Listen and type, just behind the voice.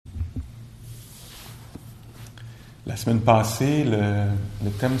La semaine passée, le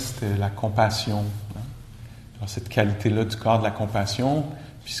thème, c'était la compassion. Hein? Alors, cette qualité-là du corps de la compassion,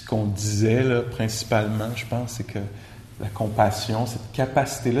 puis ce qu'on disait là, principalement, je pense, c'est que la compassion, cette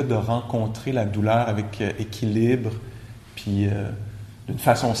capacité-là de rencontrer la douleur avec équilibre, puis d'une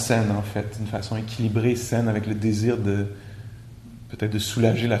façon saine, en fait, d'une façon équilibrée, saine, avec le désir de peut-être de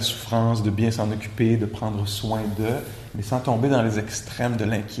soulager la souffrance, de bien s'en occuper, de prendre soin d'eux, mais sans tomber dans les extrêmes de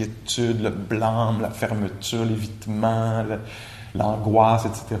l'inquiétude, le blâme, la fermeture, l'évitement, l'angoisse,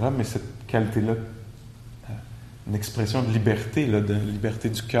 etc. Mais cette qualité-là, une expression de liberté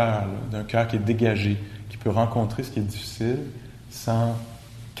du cœur, d'un cœur qui est dégagé, qui peut rencontrer ce qui est difficile sans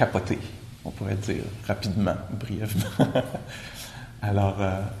capoter, on pourrait dire, rapidement, brièvement. Alors,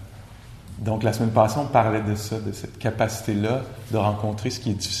 donc, la semaine passée, on parlait de ça, de cette capacité-là de rencontrer ce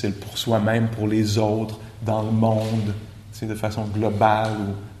qui est difficile pour soi-même, pour les autres, dans le monde, de façon globale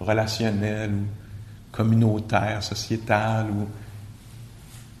ou relationnelle ou communautaire, sociétale ou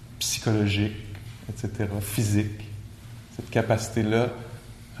psychologique, etc., physique. Cette capacité-là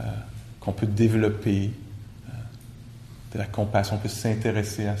qu'on peut développer, de la compassion, on peut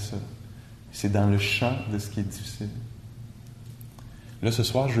s'intéresser à ça. C'est dans le champ de ce qui est difficile. Là, ce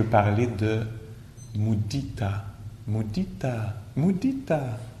soir, je veux parler de Mudita. Mudita. Mudita.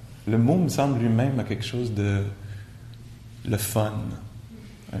 Le mot me semble lui-même à quelque chose de le fun,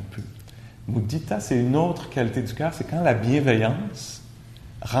 un peu. Mudita, c'est une autre qualité du cœur. C'est quand la bienveillance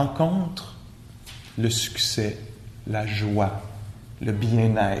rencontre le succès, la joie, le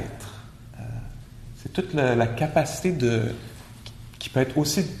bien-être. C'est toute la capacité qui peut être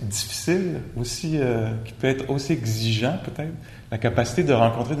aussi difficile, qui peut être aussi exigeant peut-être, la capacité de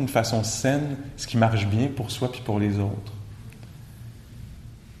rencontrer d'une façon saine ce qui marche bien pour soi puis pour les autres.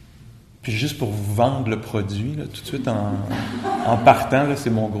 Puis juste pour vous vendre le produit, là, tout de suite en partant, là, c'est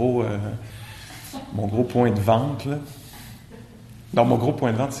mon gros point de vente. Là. Alors, mon gros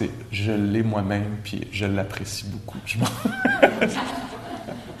point de vente, c'est je l'ai moi-même puis je l'apprécie beaucoup. Non,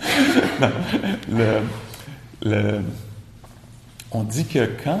 on dit que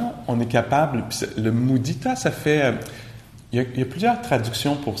quand on est capable, puis le mudita, ça fait... Il y a plusieurs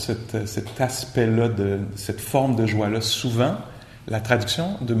traductions pour cet aspect-là, cette forme de joie-là. Souvent, la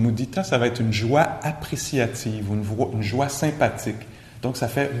traduction de mudita, ça va être une joie appréciative ou une joie sympathique. Donc, ça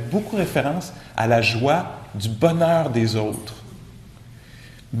fait beaucoup référence à la joie du bonheur des autres.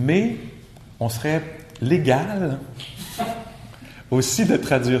 Mais on serait légal aussi de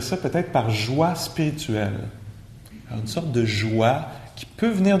traduire ça peut-être par joie spirituelle. Alors, une sorte de joie qui peut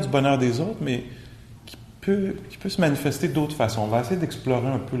venir du bonheur des autres, mais qui peut se manifester d'autres façons. On va essayer d'explorer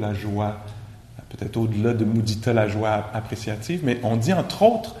un peu la joie, peut-être au-delà de Mudita, la joie appréciative, mais on dit entre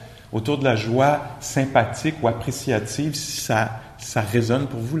autres autour de la joie sympathique ou appréciative, si ça résonne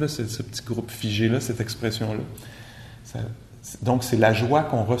pour vous, là, ce petit groupe figé-là, cette expression-là. Donc, c'est la joie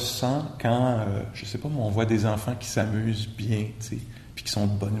qu'on ressent quand, je sais pas, on voit des enfants qui s'amusent bien, tu sais, puis qui sont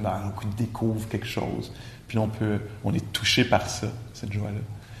de bonne humeur, qui découvrent quelque chose. Puis là, on est touché par ça, cette joie-là.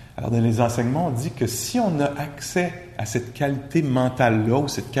 Alors, dans les enseignements, on dit que si on a accès à cette qualité mentale-là ou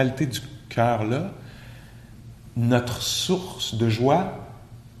cette qualité du cœur-là, notre source de joie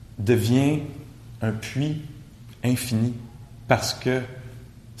devient un puits infini parce que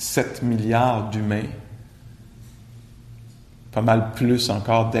 7 milliards d'humains, pas mal plus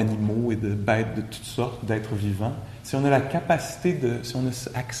encore d'animaux et de bêtes de toutes sortes, d'êtres vivants, si on a si on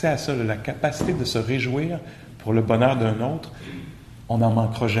a accès à ça, la capacité de se réjouir pour le bonheur d'un autre, on n'en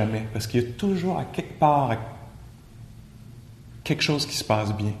manquera jamais. Parce qu'il y a toujours à quelque part quelque chose qui se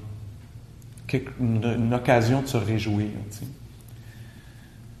passe bien. Une occasion de se réjouir. Tu sais.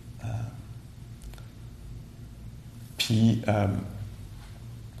 Puis,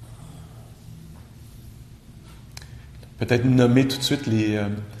 peut-être nommer tout de suite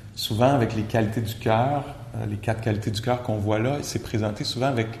souvent avec les qualités du cœur, les 4 qualités du cœur qu'on voit là, c'est présenté souvent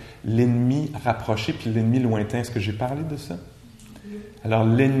avec l'ennemi rapproché puis l'ennemi lointain. Est-ce que j'ai parlé de ça? Alors,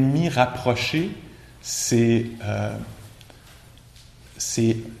 l'ennemi rapproché, c'est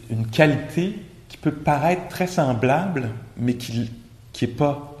une qualité qui peut paraître très semblable, mais qui n'est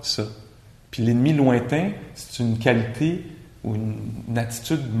pas ça. Puis l'ennemi lointain, c'est une qualité ou une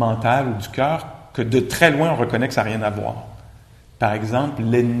attitude mentale ou du cœur que de très loin, on reconnaît que ça n'a rien à voir. Par exemple,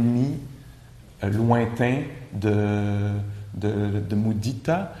 l'ennemi lointain de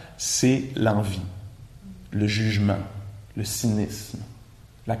Mudita, c'est l'envie, le jugement, le cynisme,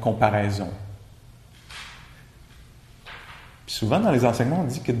 la comparaison. Puis souvent, dans les enseignements, on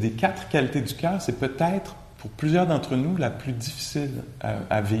dit que des 4 qualités du cœur, c'est peut-être, pour plusieurs d'entre nous, la plus difficile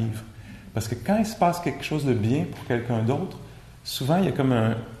à vivre. Parce que quand il se passe quelque chose de bien pour quelqu'un d'autre, souvent il y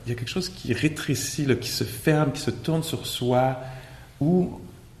a quelque chose qui rétrécit, là, qui se ferme, qui se tourne sur soi, ou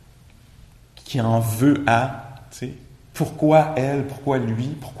qui en veut à, tu sais, pourquoi elle, pourquoi lui,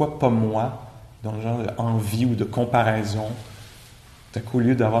 pourquoi pas moi, dans le genre d'envie ou de comparaison. Tout à coup, au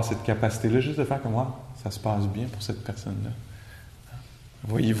lieu d'avoir cette capacité-là, juste de faire comme moi, ça se passe bien pour cette personne-là.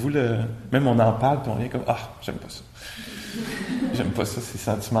 Voyez-vous, même on en parle, puis on vient comme, j'aime pas ça. J'aime pas ça, ces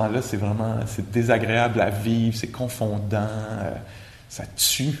sentiments-là, c'est désagréable à vivre, c'est confondant, ça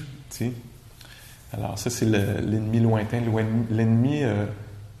tue, tu sais. Alors ça, c'est l'ennemi lointain, l'ennemi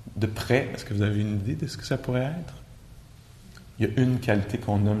de près. Est-ce que vous avez une idée de ce que ça pourrait être? Il y a une qualité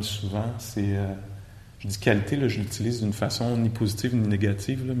qu'on nomme souvent, c'est... je dis qualité, là, je l'utilise d'une façon ni positive ni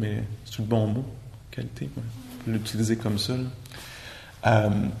négative, là, mais c'est le bon mot, qualité. Ouais. On peut l'utiliser comme ça.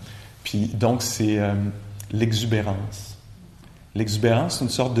 Puis donc, c'est l'exubérance. L'exubérance, c'est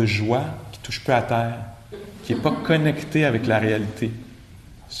une sorte de joie qui touche peu à terre, qui n'est pas connectée avec la réalité.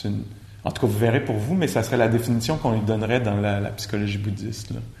 En tout cas, vous verrez pour vous, mais ça serait la définition qu'on lui donnerait dans la psychologie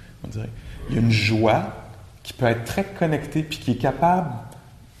bouddhiste, là, on dirait. Il y a une joie qui peut être très connectée, puis qui est capable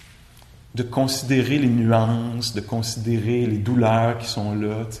de considérer les nuances, de considérer les douleurs qui sont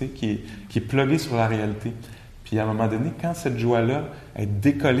là, tu sais, qui est pluguée sur la réalité. Puis à un moment donné, quand cette joie-là est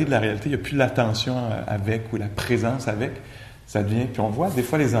décollée de la réalité, il n'y a plus l'attention avec ou la présence avec, ça devient... Puis on voit, des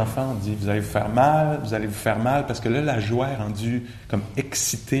fois, les enfants, on dit, vous allez vous faire mal, parce que là, la joie est rendue comme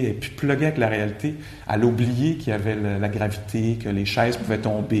excitée, et puis pluguée avec la réalité. Elle a oublié qu'il y avait la gravité, que les chaises pouvaient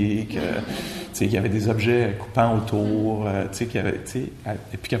tomber, qu'il y avait des objets coupants autour, elle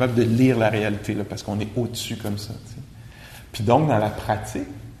est plus capable de lire la réalité, là, parce qu'on est au-dessus comme ça. T'sais. Puis donc, dans la pratique,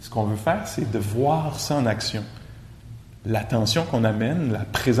 ce qu'on veut faire, c'est de voir ça en action. L'attention qu'on amène, la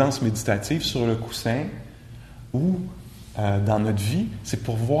présence méditative sur le coussin, ou dans notre vie, c'est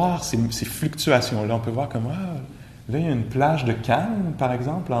pour voir ces fluctuations-là. On peut voir comme, là, il y a une plage de calme, par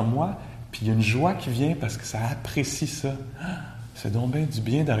exemple, en moi, puis il y a une joie qui vient parce que ça apprécie ça. Ça fait donc bien du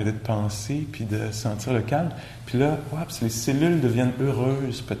bien d'arrêter de penser, puis de sentir le calme. Puis là, les cellules deviennent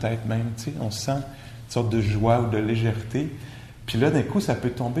heureuses, peut-être même, tu sais, on sent une sorte de joie ou de légèreté. Puis là, d'un coup, ça peut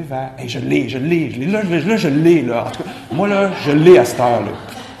tomber vers « Hey, je l'ai, là, je l'ai, là. En tout cas, moi, là, je l'ai à cette heure-là.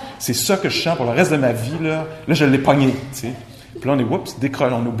 C'est ça que je sens pour le reste de ma vie, là. Là, je l'ai pogné, tu sais. » Puis là,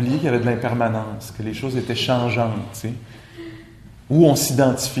 décroche. On oublie qu'il y avait de l'impermanence, que les choses étaient changeantes, tu sais. Où on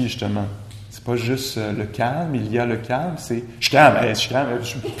s'identifie, justement. C'est pas juste le calme, il y a le calme, c'est « Je suis calme, je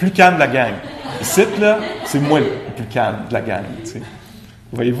suis le plus calme de la gang. » Ici, là, c'est moi le plus calme de la gang, tu sais.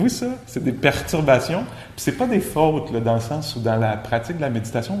 Voyez-vous ça? C'est des perturbations. Puis c'est pas des fautes, là, dans le sens où dans la pratique de la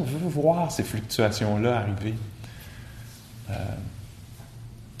méditation, on veut voir ces fluctuations-là arriver.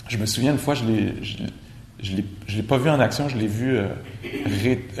 Je me souviens une fois, je l'ai pas vu en action, je l'ai vu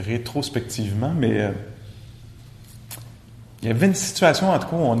rétrospectivement, mais il y avait une situation, en tout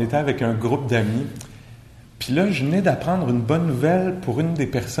cas, où on était avec un groupe d'amis. Puis là, je venais d'apprendre une bonne nouvelle pour une des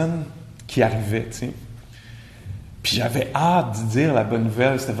personnes qui arrivait, tu sais. Puis j'avais hâte de dire la bonne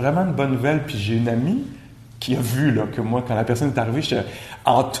nouvelle. C'était vraiment une bonne nouvelle. Puis j'ai une amie qui a vu là, que moi, quand la personne est arrivée, j'étais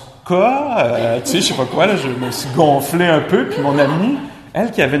en tout cas, tu sais, je sais pas quoi, là, je me suis gonflé un peu. Puis mon amie,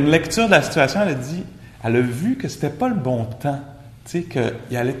 elle qui avait une lecture de la situation, elle a vu que c'était pas le bon temps. Tu sais, que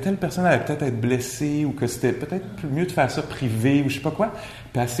telle personne allait peut-être être blessée ou que c'était peut-être mieux de faire ça privé ou je sais pas quoi.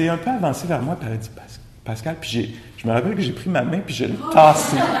 Puis elle s'est un peu avancée vers moi, puis elle a dit « Pascal », puis je me rappelle que j'ai pris ma main, puis je l'ai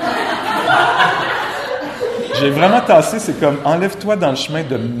tassée. J'ai vraiment tassé, c'est comme « Enlève-toi dans le chemin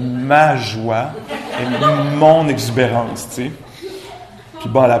de ma joie et mon exubérance », tu sais. Puis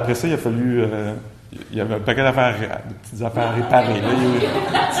bon, après ça, il a fallu... il y avait un paquet de petites affaires à réparer. Là,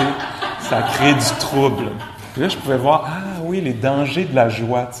 tu sais, ça a créé du trouble. Puis là, je pouvais voir, oui, les dangers de la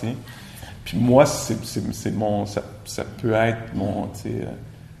joie, tu sais. Puis moi, c'est mon... Ça peut être mon... Tu sais,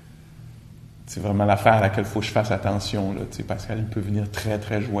 c'est vraiment l'affaire à laquelle il faut que je fasse attention, là, tu sais, parce qu'il peut venir très,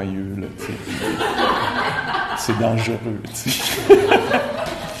 très joyeux, là, tu sais. C'est dangereux, tu sais.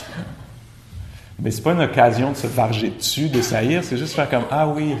 Mais c'est pas une occasion de se varger dessus, de saillir, c'est juste faire comme,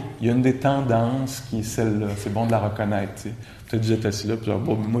 oui, il y a une des tendances qui est celle-là, c'est bon de la reconnaître, tu sais. Peut-être que vous êtes assis là, puis genre,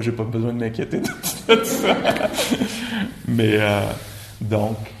 bon, moi, j'ai pas besoin de m'inquiéter de tout ça. Mais,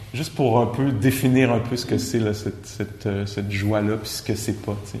 donc, juste pour un peu définir un peu ce que c'est, là, cette joie-là, puis ce que c'est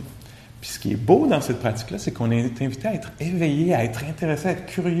pas, tu sais. Puis ce qui est beau dans cette pratique-là, c'est qu'on est invité à être éveillé, à être intéressé, à être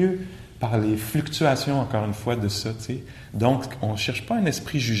curieux par les fluctuations, encore une fois, de ça, tu sais. Donc, on ne cherche pas un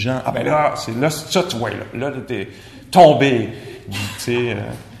esprit jugeant. « Ah ben là, c'est là, ça, tu vois, là, t'es tombé, tu sais,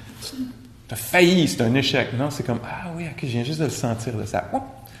 t'as failli, c'est un échec. » Non, c'est comme « oui, ok, je viens juste de le sentir, là,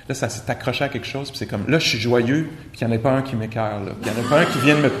 ça s'est accroché à quelque chose, puis c'est comme, là, je suis joyeux, puis il n'y en a pas un qui m'écœure, là. Il n'y en a pas un qui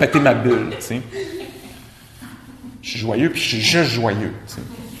vient de me péter ma bulle, tu sais. » Je suis joyeux, puis je suis juste joyeux. T'sais.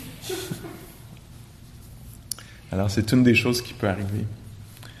 Alors, c'est une des choses qui peut arriver.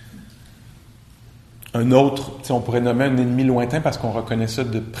 Un autre, on pourrait nommer un ennemi lointain parce qu'on reconnaît ça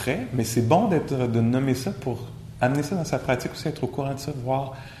de près, mais c'est bon de nommer ça pour amener ça dans sa pratique aussi, être au courant de ça, de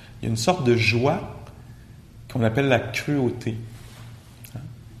voir. Il y a une sorte de joie qu'on appelle la cruauté.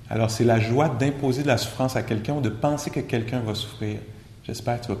 Alors, c'est la joie d'imposer de la souffrance à quelqu'un ou de penser que quelqu'un va souffrir.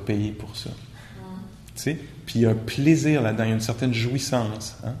 J'espère que tu vas payer pour ça. Tu sais? Puis il y a un plaisir là-dedans, il y a une certaine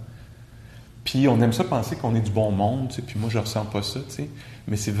jouissance. Hein? Puis on aime ça penser qu'on est du bon monde, tu sais, puis moi je ressens pas ça, tu sais.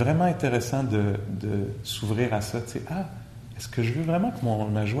 Mais c'est vraiment intéressant de s'ouvrir à ça, tu sais. Ah, est-ce que je veux vraiment que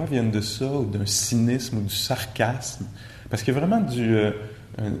ma joie vienne de ça, ou d'un cynisme, ou du sarcasme? Parce qu'il y a vraiment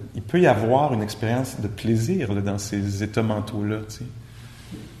il peut y avoir une expérience de plaisir là, dans ces états mentaux-là, tu sais.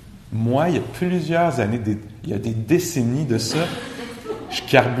 Moi, il y a plusieurs années, il y a des décennies de ça, je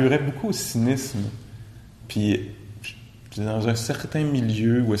carburais beaucoup au cynisme. Puis dans un certain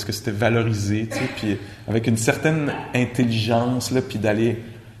milieu où est-ce que c'était valorisé, tu sais, puis avec une certaine intelligence, là, puis d'aller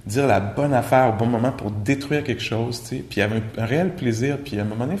dire la bonne affaire au bon moment pour détruire quelque chose, tu sais, puis il y avait un réel plaisir, puis à un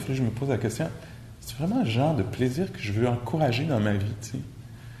moment donné, il fallait que je me pose la question, c'est vraiment le genre de plaisir que je veux encourager dans ma vie, tu sais.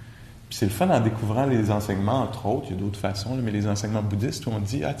 Puis c'est le fun en découvrant les enseignements, entre autres, il y a d'autres façons, là, mais les enseignements bouddhistes où on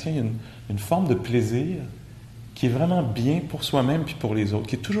dit, ah tiens, il y a une forme de plaisir qui est vraiment bien pour soi-même puis pour les autres,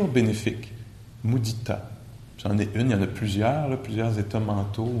 qui est toujours bénéfique. Mudita. J'en ai une, il y en a plusieurs, là, plusieurs états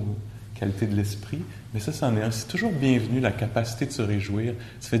mentaux ou qualités de l'esprit, mais ça, c'en est un. C'est toujours bienvenu, la capacité de se réjouir.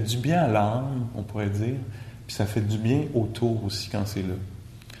 Ça fait du bien à l'âme, on pourrait dire, puis ça fait du bien autour aussi quand c'est là.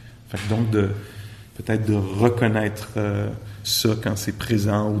 Fait que donc, peut-être de reconnaître ça quand c'est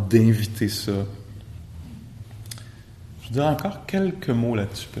présent ou d'inviter ça. Je dirais encore quelques mots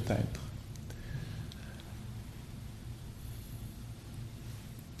là-dessus, peut-être.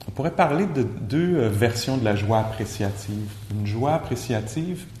 On pourrait parler de deux versions de la joie appréciative. Une joie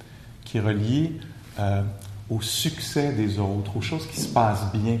appréciative qui est reliée au succès des autres, aux choses qui se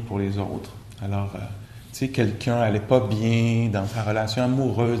passent bien pour les autres. Alors, tu sais, quelqu'un n'allait pas bien dans sa relation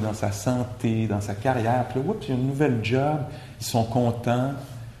amoureuse, dans sa santé, dans sa carrière, puis là, oups, il y a un nouvel job, ils sont contents.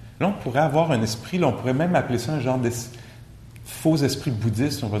 Là, on pourrait avoir un esprit, là, on pourrait même appeler ça un genre de faux esprit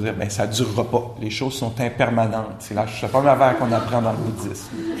bouddhiste, on va dire, ça ne durera pas. Les choses sont impermanentes. C'est la première affaire qu'on apprend dans le bouddhisme.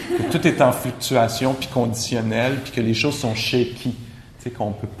 Que tout est en fluctuation, puis conditionnel, puis que les choses sont shaky. Tu sais, qu'on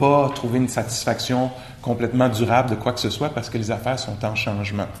ne peut pas trouver une satisfaction complètement durable de quoi que ce soit parce que les affaires sont en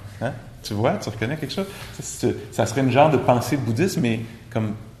changement. Hein? Tu vois, tu reconnais quelque chose? Ça serait une genre de pensée bouddhiste, mais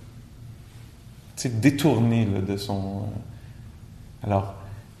comme, tu sais, détournée là, de son... Alors,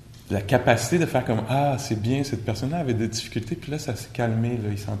 la capacité de faire comme « Ah, c'est bien, cette personne-là avait des difficultés, puis là, ça s'est calmé, là,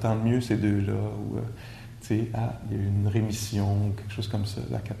 ils s'entendent mieux, ces deux-là. » Ou, tu sais, « Ah, il y a eu une rémission, ou quelque chose comme ça. »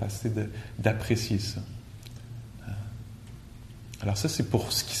 La capacité d'apprécier ça. Alors ça, c'est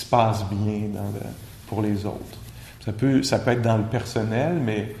pour ce qui se passe bien pour les autres. Ça peut être dans le personnel,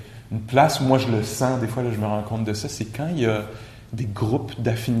 mais une place où moi, je le sens, des fois, là, je me rends compte de ça, c'est quand il y a des groupes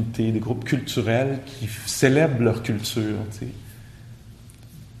d'affinités, des groupes culturels qui célèbrent leur culture, tu sais.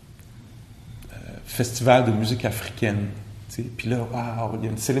 Festival de musique africaine. Tu sais. Puis là, wow, il y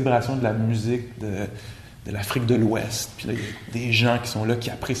a une célébration de la musique de l'Afrique de l'Ouest. Puis là, il y a des gens qui sont là, qui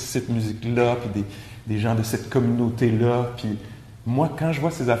apprécient cette musique-là, puis des gens de cette communauté-là. Puis moi, quand je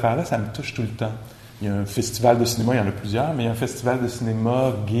vois ces affaires-là, ça me touche tout le temps. Il y a un festival de cinéma, il y en a plusieurs, mais il y a un festival de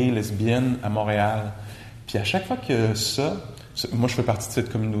cinéma gay, lesbienne à Montréal. Puis à chaque fois que moi, je fais partie de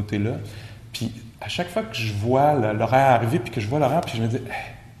cette communauté-là, puis à chaque fois que je vois l'horaire arriver, puis que je vois l'horaire, puis je me dis...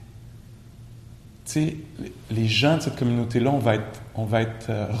 Tu sais, les gens de cette communauté-là, on va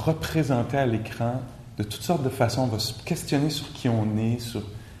être représentés à l'écran de toutes sortes de façons. On va se questionner sur qui on est, sur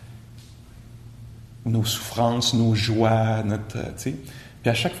nos souffrances, nos joies, tu sais. Puis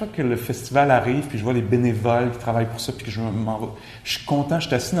à chaque fois que le festival arrive, puis je vois les bénévoles qui travaillent pour ça, puis que je m'en vais, je suis content, je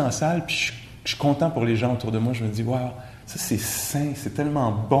suis assis dans la salle, puis je suis content pour les gens autour de moi. Je me dis, waouh, ça c'est sain, c'est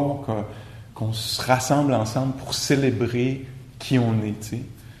tellement bon qu'on se rassemble ensemble pour célébrer qui on est, tu sais.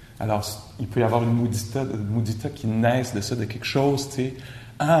 Alors, il peut y avoir une Mudita qui naisse de ça, de quelque chose, tu sais.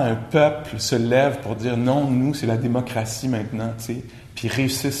 Ah, un peuple se lève pour dire non, nous, c'est la démocratie maintenant, tu sais. Puis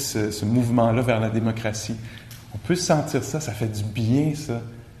réussissent ce mouvement-là vers la démocratie. On peut sentir ça, ça fait du bien, ça.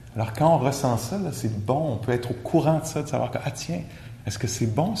 Alors, quand on ressent ça, là, c'est bon, on peut être au courant de ça, de savoir que, ah tiens, est-ce que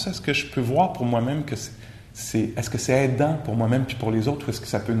c'est bon, ça? Est-ce que je peux voir pour moi-même que est-ce que c'est aidant pour moi-même puis pour les autres, ou est-ce que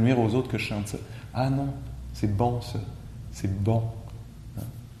ça peut nuire aux autres que je chante ça? Ah non, c'est bon, ça. C'est bon.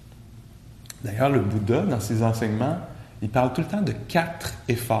 D'ailleurs, le Bouddha, dans ses enseignements, il parle tout le temps de 4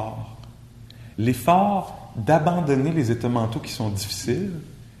 efforts. L'effort d'abandonner les états mentaux qui sont difficiles,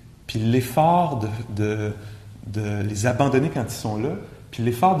 puis l'effort de les abandonner quand ils sont là, puis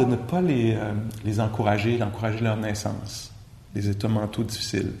l'effort de ne pas les encourager, d'encourager leur naissance, les états mentaux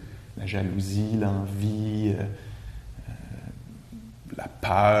difficiles, la jalousie, l'envie, la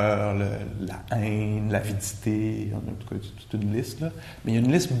peur, la haine, l'avidité, on a en tout cas toute une liste, là. Mais il y a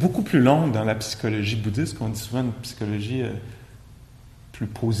une liste beaucoup plus longue dans la psychologie bouddhiste, qu'on dit souvent une psychologie plus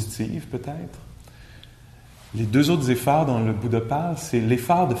positive peut-être. Les deux autres efforts dont le Bouddha parle, c'est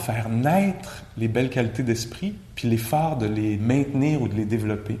l'effort de faire naître les belles qualités d'esprit, puis l'effort de les maintenir ou de les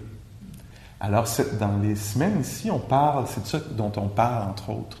développer. Alors, dans les semaines ici, c'est de ça dont on parle, entre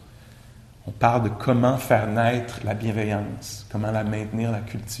autres. On parle de comment faire naître la bienveillance, comment la maintenir, la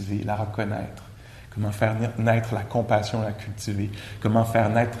cultiver, la reconnaître, comment faire naître la compassion, la cultiver, comment faire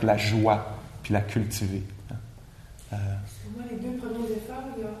naître la joie, puis la cultiver. Pour moi, les deux premiers efforts,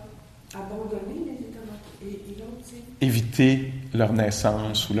 il y a abandonner les états mentaux et l'autre, c'est éviter leur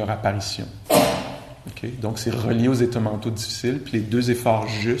naissance ou leur apparition. Okay? Donc, c'est relié aux états mentaux difficiles. Puis les deux efforts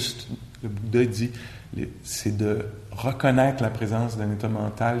justes, le Bouddha dit, c'est de reconnaître la présence d'un état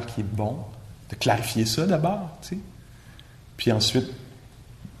mental qui est bon, de clarifier ça d'abord, tu sais, puis ensuite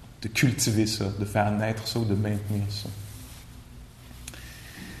de cultiver ça, de faire naître ça ou de maintenir ça.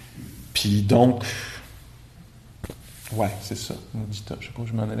 Puis donc, ouais, c'est ça, Mudita. Je sais pas où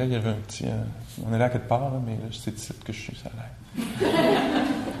je m'en allais, il y avait un petit... je m'en allais à quelque part, là, mais là, c'est ici que je suis, ça a l'air.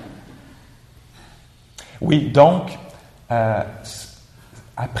 Oui, donc,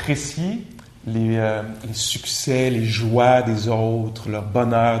 apprécier les succès, les joies des autres, leur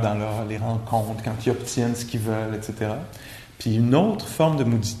bonheur dans les rencontres, quand ils obtiennent ce qu'ils veulent, etc. Puis une autre forme de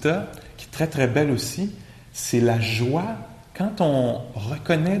mudita, qui est très très belle aussi, c'est la joie quand on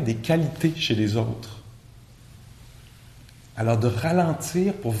reconnaît des qualités chez les autres. Alors de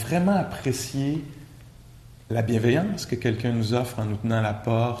ralentir pour vraiment apprécier la bienveillance que quelqu'un nous offre en nous tenant à la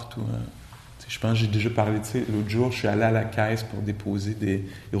porte ou... Je pense que j'ai déjà parlé, tu sais, l'autre jour, je suis allé à la caisse pour déposer des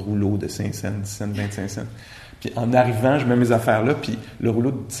rouleaux de 5 cents, 10 cents, 25 cents. Puis en arrivant, je mets mes affaires là, puis le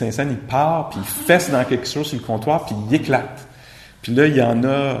rouleau de 5 cents, il part, puis il fesse dans quelque chose sur le comptoir, puis il éclate. Puis là, il y en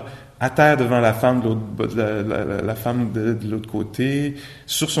a à terre devant la femme la femme de l'autre côté,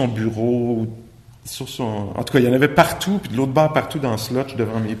 sur son bureau, en tout cas, il y en avait partout, puis de l'autre bord partout dans ce lodge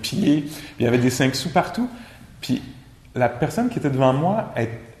devant mes pieds. Puis il y avait des 5 sous partout. Puis la personne qui était devant moi,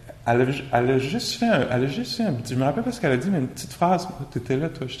 elle a juste fait un petit... Je me rappelle pas ce qu'elle a dit, mais une petite phrase. T'étais là,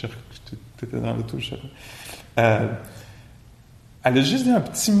 toi, t'étais dans l'auto, je sais pas. Elle a juste dit un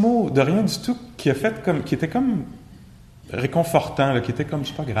petit mot de rien du tout qui était comme réconfortant, là, qui était comme,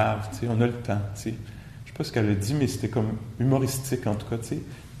 c'est pas grave, tu sais, on a le temps, tu sais. Je sais pas ce qu'elle a dit, mais c'était comme humoristique, en tout cas, tu sais.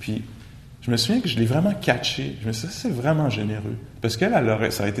 Puis, je me souviens que je l'ai vraiment catché. Je me suis dit, c'est vraiment généreux. Parce qu'elle,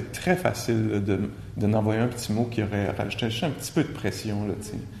 ça aurait été très facile de n'envoyer un petit mot qui aurait rajouté juste un petit peu de pression, là, tu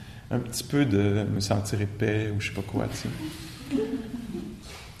sais. Un petit peu de me sentir épais ou je sais pas quoi, tu sais.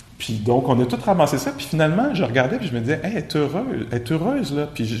 Puis donc, on a tout ramassé ça. Puis finalement, je regardais et je me disais, hey, elle est heureuse, là.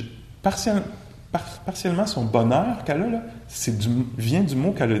 Puis partiellement, son bonheur qu'elle a, là, vient du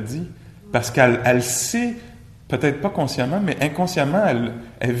mot qu'elle a dit. Parce qu'elle sait, peut-être pas consciemment, mais inconsciemment,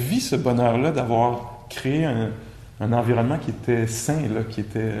 elle vit ce bonheur-là d'avoir créé un environnement qui était sain, là, qui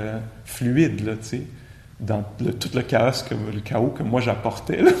était fluide, là, tu sais. Dans tout le chaos que moi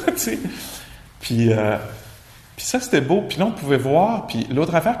j'apportais, là, tu sais. Puis ça, c'était beau. Puis là, on pouvait voir. Puis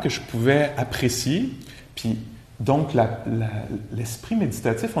l'autre affaire que je pouvais apprécier, puis donc l'esprit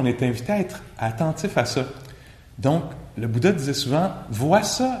méditatif, on est invité à être attentif à ça. Donc, le Bouddha disait souvent, vois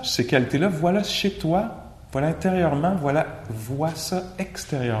ça, ces qualités-là, voilà chez toi, voilà intérieurement, vois ça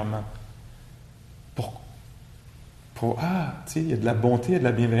extérieurement. Tu sais, il y a de la bonté, il y a de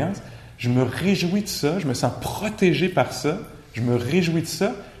la bienveillance. Je me réjouis de ça, je me sens protégé par ça, je me réjouis de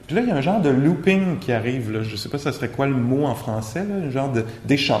ça. Puis là, il y a un genre de looping qui arrive, là. Je ne sais pas ça serait quoi le mot en français, là, un genre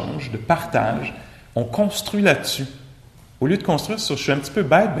d'échange, de partage. On construit là-dessus. Au lieu de construire sur « je suis un petit peu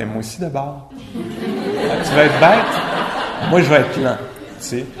bête », ben moi aussi d'abord. Tu vas être bête, moi je vais être lent. Tu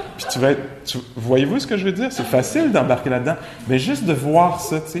sais. Puis voyez-vous ce que je veux dire? C'est facile d'embarquer là-dedans. Mais juste de voir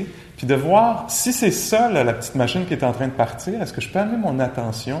ça, tu sais. Puis de voir, si c'est ça, là, la petite machine qui est en train de partir, est-ce que je peux amener mon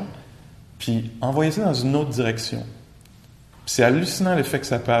attention puis envoyer ça dans une autre direction. Puis c'est hallucinant l'effet que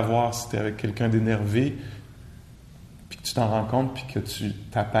ça peut avoir si tu es avec quelqu'un d'énervé, puis que tu t'en rends compte, puis que tu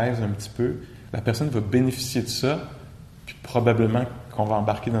t'apaises un petit peu. La personne va bénéficier de ça, puis probablement qu'on va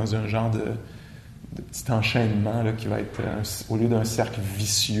embarquer dans un genre de petit enchaînement là, qui va être, au lieu d'un cercle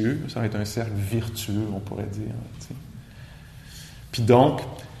vicieux, ça va être un cercle vertueux, on pourrait dire. T'sais. Puis donc,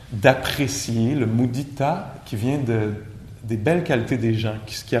 d'apprécier le mudita qui vient des belles qualités des gens,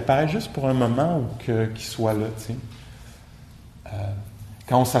 qui apparaît juste pour un moment ou qu'ils soient là.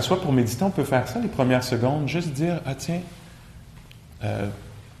 quand on s'assoit pour méditer, on peut faire ça les premières secondes, juste dire, ah tiens,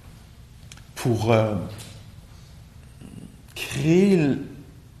 pour créer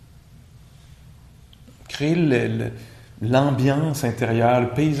l'ambiance intérieure,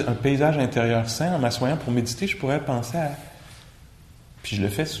 un paysage intérieur sain, en m'assoyant pour méditer, je pourrais penser à, puis je le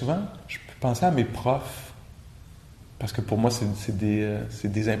fais souvent, je peux penser à mes profs, parce que pour moi, c'est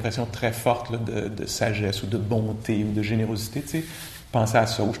des impressions très fortes là, de sagesse ou de bonté ou de générosité, tu sais. Penser à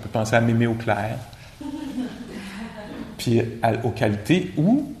ça, ou je peux penser à m'aimer Auclair, puis aux qualités,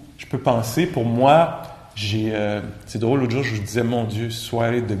 ou je peux penser, pour moi, c'est drôle, l'autre jour, je vous disais, mon Dieu,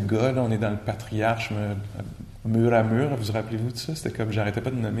 soirée de gars, là, on est dans le patriarche, mur à mur, vous rappelez-vous de ça? C'était comme, j'arrêtais pas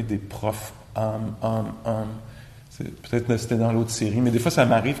de nommer des profs, hommes. Peut-être que c'était dans l'autre série, mais des fois, ça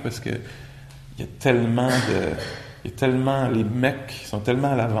m'arrive parce que il y a tellement, les mecs sont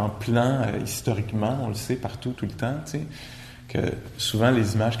tellement à l'avant-plan, historiquement, on le sait, partout, tout le temps, tu sais, que souvent,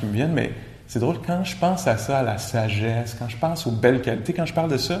 les images qui me viennent, mais c'est drôle, quand je pense à ça, à la sagesse, quand je pense aux belles qualités, quand je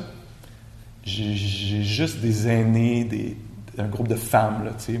parle de ça, j'ai juste des aînés, un groupe de femmes,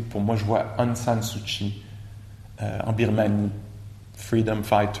 là, tu sais. Pour moi, je vois Aung San Suu Kyi en Birmanie, freedom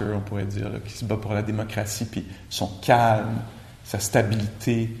fighter, on pourrait dire, là, qui se bat pour la démocratie, puis son calme, sa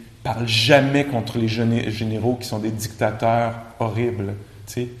stabilité, parle jamais contre les généraux qui sont des dictateurs horribles,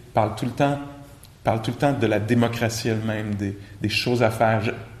 tu sais. Parle tout le temps de la démocratie elle-même, des choses à faire,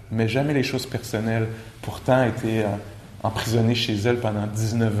 mais jamais les choses personnelles. Pourtant, elle était emprisonnée chez elle pendant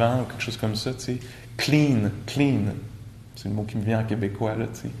 19 ans ou quelque chose comme ça, tu sais. Clean. C'est le mot qui me vient en québécois, là,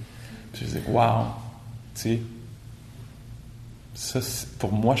 tu sais. Puis je dis, wow, tu sais. Ça,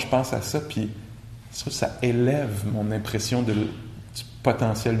 pour moi, je pense à ça, puis ça élève mon impression du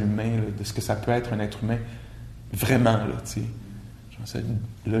potentiel humain, là, de ce que ça peut être un être humain, vraiment, là, tu sais.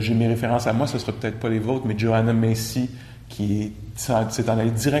 Là, j'ai mes références à moi, ce ne sera peut-être pas les vôtres, mais Joanna Macy, qui s'est en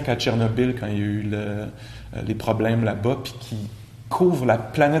allée direct à Tchernobyl quand il y a eu les problèmes là-bas, puis qui couvre la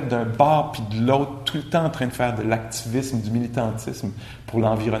planète d'un bord puis de l'autre, tout le temps en train de faire de l'activisme, du militantisme pour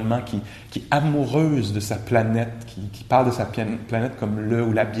l'environnement, qui est amoureuse de sa planète, qui parle de sa planète comme le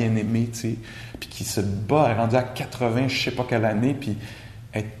ou la bien-aimée, tu sais, puis qui se bat, elle est rendue à 80, je sais pas quelle année, puis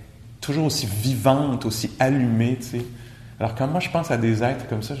elle est toujours aussi vivante, aussi allumée, tu sais. Alors quand moi je pense à des êtres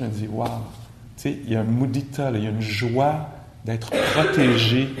comme ça, je me dis, wow, tu sais, il y a un Mudita, là, il y a une joie d'être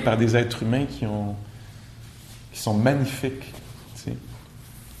protégé par des êtres humains qui sont magnifiques. Tu sais.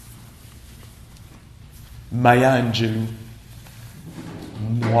 Maya Angelou,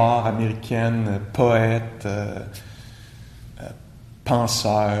 noire, américaine, poète,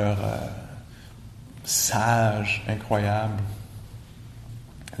 penseur, sage, incroyable.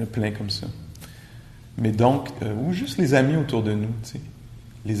 Il y en a plein comme ça. Mais donc, ou juste les amis autour de nous, tu sais.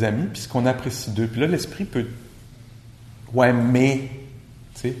 Les amis, puis ce qu'on apprécie d'eux. Puis là, l'esprit peut... Ouais, mais...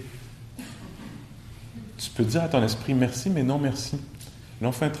 Tu sais. Tu peux dire à ton esprit merci, mais non merci. Là,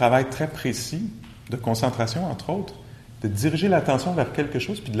 on fait un travail très précis de concentration, entre autres, de diriger l'attention vers quelque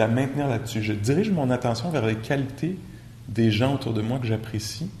chose puis de la maintenir là-dessus. Je dirige mon attention vers les qualités des gens autour de moi que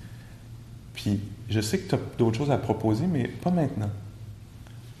j'apprécie. Puis, je sais que tu as d'autres choses à proposer, mais pas maintenant.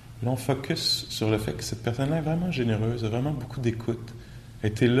 Là, on focus sur le fait que cette personne-là est vraiment généreuse, a vraiment beaucoup d'écoute.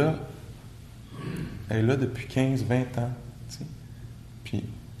 Elle est là depuis 15, 20 ans. Tu sais. Puis,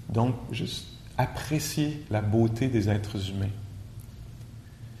 donc, juste apprécier la beauté des êtres humains.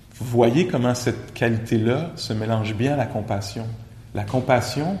 Vous voyez comment cette qualité-là se mélange bien à la compassion. La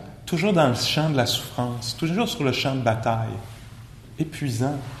compassion, toujours dans le champ de la souffrance, toujours sur le champ de bataille.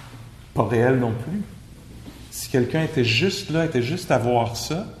 Épuisant. Pas réel non plus. Si quelqu'un était juste là, était juste à voir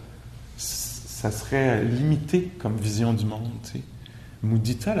ça, ça serait limité comme vision du monde, tu sais.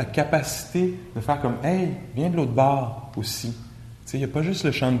 Mudita a la capacité de faire comme « Hey, viens de l'autre bord aussi. » Tu sais, il n'y a pas juste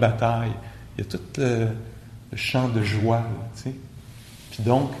le champ de bataille, il y a tout le champ de joie, là, tu sais. Puis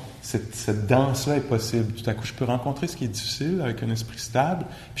donc, cette danse-là est possible. Tout à coup, je peux rencontrer ce qui est difficile avec un esprit stable,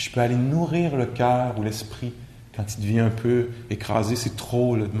 puis je peux aller nourrir le cœur ou l'esprit quand il devient un peu écrasé. C'est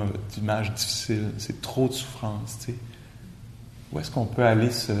trop d'images difficiles, c'est trop de souffrance, tu sais. Où est-ce qu'on peut aller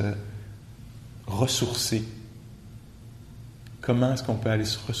se ressourcer? Comment est-ce qu'on peut aller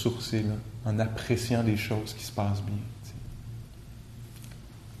se ressourcer là, en appréciant des choses qui se passent bien?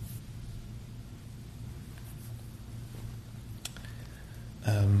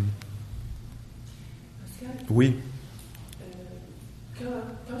 Pascal? Oui.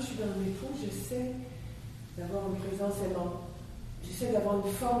 Quand je suis dans le métro, j'essaie d'avoir une présence aimante. J'essaie d'avoir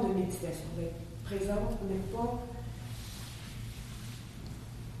une forme de méditation, d'être présente, mais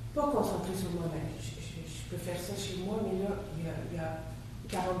pas concentrée sur moi-même. Je peux faire ça chez moi, mais là, il y a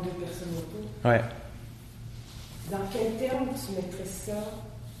 42 personnes autour. Ouais. Dans quel terme tu mettrais ça?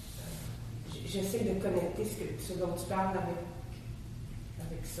 J'essaie de connecter ce dont tu parles avec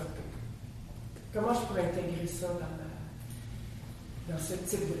ça. Comment je pourrais intégrer ça dans ce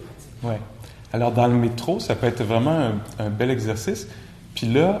type de pratique? Oui. Alors, dans le métro, ça peut être vraiment un bel exercice. Puis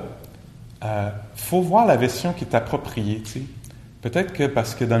là, faut voir la version qui est appropriée, tu sais. Peut-être que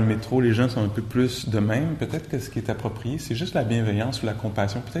parce que dans le métro, les gens sont un peu plus de même, peut-être que ce qui est approprié, c'est juste la bienveillance ou la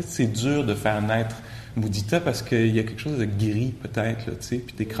compassion. Peut-être que c'est dur de faire naître Mudita parce qu'il y a quelque chose de gris, peut-être, là, tu sais,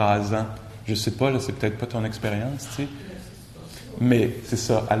 puis d'écrasant. Je sais pas, là, c'est peut-être pas ton expérience, tu sais. Mais c'est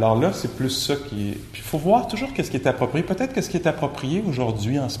ça. Alors là, c'est plus ça qui est... Puis il faut voir toujours qu'est-ce qui est approprié. Peut-être que ce qui est approprié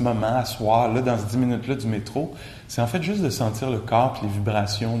aujourd'hui, en ce moment, à soir, là, dans ces 10 minutes-là du métro, c'est en fait juste de sentir le corps puis les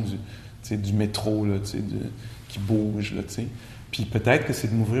vibrations du métro, là, qui bouge, là, tu sais. Puis peut-être que c'est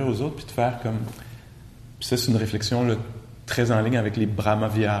de m'ouvrir aux autres puis de faire comme... Puis ça, c'est une réflexion là, très en ligne avec les Brahma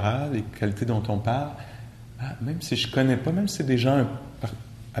Viharas, les qualités dont on parle. Ah, même si je connais pas, même si c'est des gens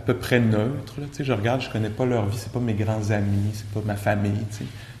à peu près neutres, là, tu sais, je regarde, je connais pas leur vie, c'est pas mes grands amis, c'est pas ma famille, tu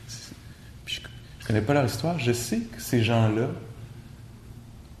sais. Puis je connais pas leur histoire, je sais que ces gens-là,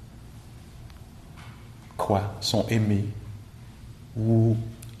 sont aimés ou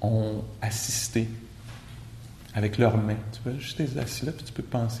ont assisté avec leurs mains. Tu vois, juste les assis là, puis tu peux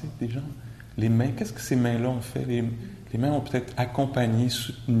penser, des gens, les mains, qu'est-ce que ces mains-là ont fait? Les mains ont peut-être accompagné,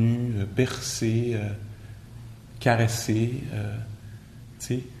 soutenu, bercé, caressé,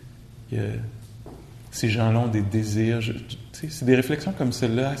 tu sais, ces gens-là ont des désirs. Tu sais, c'est des réflexions comme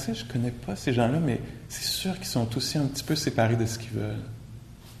celle-là. Ah, tu sais, je connais pas ces gens-là, mais c'est sûr qu'ils sont aussi un petit peu séparés de ce qu'ils veulent.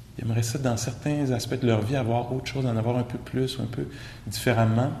 Ils aimeraient ça, dans certains aspects de leur vie, avoir autre chose, en avoir un peu plus ou un peu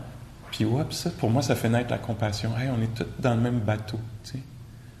différemment. Puis, ça, pour moi, ça fait naître la compassion. Hey, on est tous dans le même bateau, tu sais.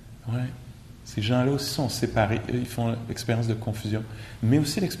 Ouais. Ces gens-là aussi sont séparés. Ils font l'expérience de confusion, mais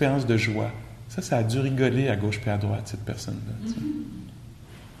aussi l'expérience de joie. Ça a dû rigoler à gauche puis à droite, cette personne-là. Tu sais.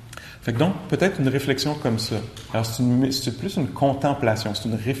 Fait que donc, peut-être une réflexion comme ça. Alors, c'est plus une contemplation, c'est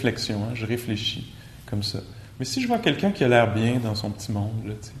une réflexion. Hein? Je réfléchis comme ça. Mais si je vois quelqu'un qui a l'air bien dans son petit monde,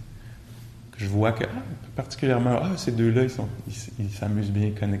 là, tu sais, que je vois que, particulièrement, ces deux-là, ils s'amusent bien,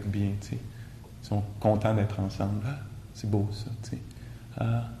 ils connectent bien, tu sais. Ils sont contents d'être ensemble. Ah, c'est beau, ça, tu sais.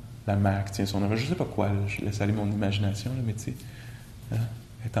 Ah, la mère qui tient son enfant. Je sais pas quoi, là, je laisse aller mon imagination, là, mais tu sais,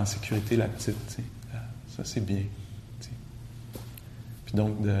 être en sécurité, la petite, tu sais. Ah, ça, c'est bien, tu sais. Puis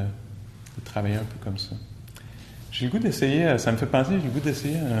donc, de travailler un peu comme ça. J'ai le goût d'essayer, ça me fait penser, j'ai le goût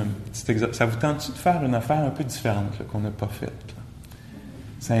d'essayer un petit exercice. Ça vous tente-tu de faire une affaire un peu différente là, qu'on n'a pas faite? Là?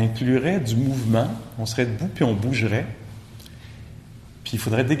 Ça inclurait du mouvement, on serait debout puis on bougerait, puis il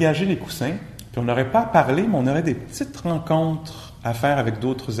faudrait dégager les coussins, puis on n'aurait pas à parler, mais on aurait des petites rencontres à faire avec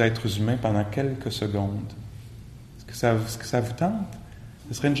d'autres êtres humains pendant quelques secondes. Est-ce que ça vous tente?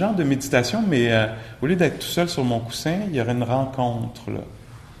 Ce serait une genre de méditation, mais au lieu d'être tout seul sur mon coussin, il y aurait une rencontre, là,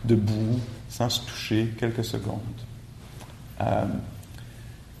 debout, sans se toucher, quelques secondes.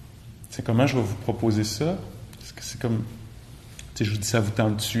 C'est comment je vais vous proposer ça? Parce que c'est comme... Tu sais, je vous dis ça vous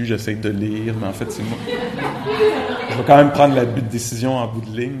tente dessus, j'essaie de lire, mais en fait, c'est moi. Je vais quand même prendre la décision en bout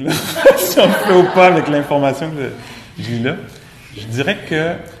de ligne, là, si on le fait ou pas avec l'information que j'ai là. Je dirais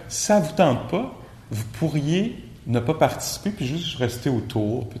que si ça vous tente pas, vous pourriez ne pas participer, puis juste rester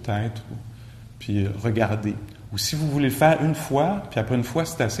autour, peut-être, puis regarder. Ou si vous voulez le faire une fois, puis après une fois,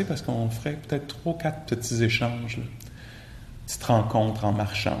 c'est assez, parce qu'on ferait peut-être 3 ou 4 petits échanges, là. Petite rencontre en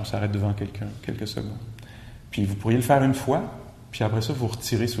marchant, on s'arrête devant quelqu'un, quelques secondes. Puis vous pourriez le faire une fois, puis après ça, vous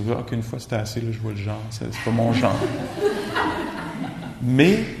retirez souvent. OK, une fois, c'était assez, là, je vois le genre, c'est pas mon genre.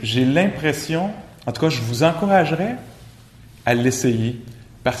 Mais j'ai l'impression, en tout cas, je vous encouragerais à l'essayer,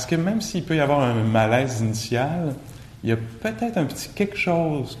 parce que même s'il peut y avoir un malaise initial, il y a peut-être un petit quelque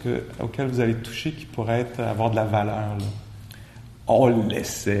chose auquel vous allez toucher qui pourrait avoir de la valeur. Là. On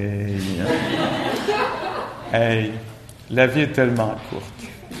l'essaye. Hein? Hey, la vie est tellement courte. Tu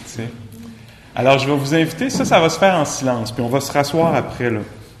sais. Alors, je vais vous inviter. Ça va se faire en silence, puis on va se rasseoir après. Là.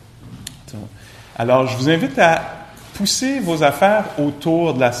 Alors, je vous invite à pousser vos affaires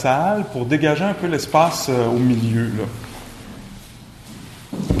autour de la salle pour dégager un peu l'espace au milieu. Là.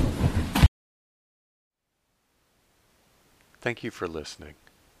 Thank you for listening.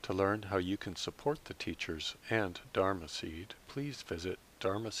 To learn how you can support the teachers and Dharma Seed, please visit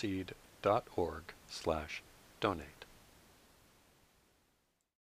dharmaseed.org/donate.